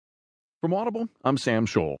From Audible, I'm Sam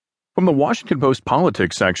Scholl. From the Washington Post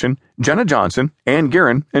politics section, Jenna Johnson,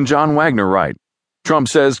 Gearan, and John Wagner write. Trump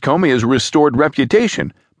says Comey has restored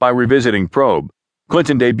reputation by revisiting probe.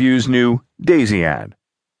 Clinton debuts new Daisy ad.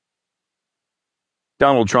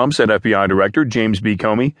 Donald Trump said FBI Director James B.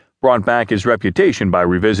 Comey brought back his reputation by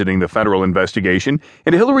revisiting the federal investigation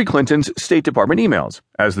into Hillary Clinton's State Department emails,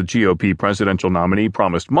 as the GOP presidential nominee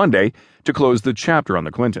promised Monday to close the chapter on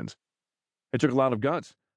the Clintons. It took a lot of guts.